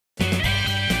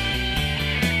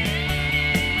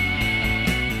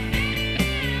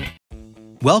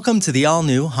Welcome to the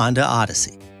all-new Honda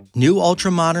Odyssey. New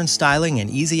ultra-modern styling and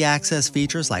easy access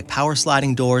features like power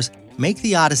sliding doors make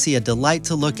the Odyssey a delight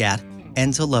to look at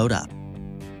and to load up.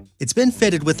 It's been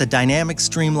fitted with a dynamic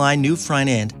streamlined new front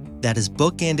end that is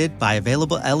bookended by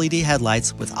available LED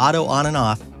headlights with auto on and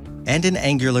off and an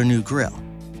angular new grille.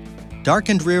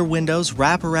 Darkened rear windows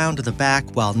wrap around to the back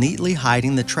while neatly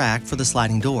hiding the track for the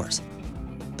sliding doors.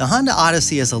 The Honda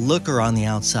Odyssey is a looker on the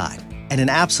outside and an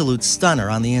absolute stunner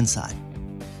on the inside.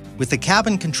 With the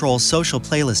Cabin Control social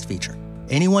playlist feature,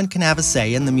 anyone can have a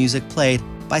say in the music played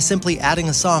by simply adding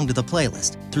a song to the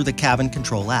playlist through the Cabin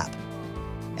Control app.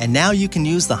 And now you can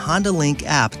use the Honda Link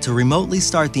app to remotely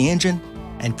start the engine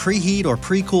and preheat or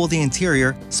pre-cool the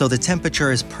interior so the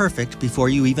temperature is perfect before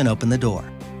you even open the door.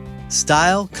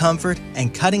 Style, comfort,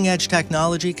 and cutting-edge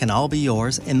technology can all be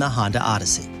yours in the Honda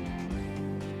Odyssey.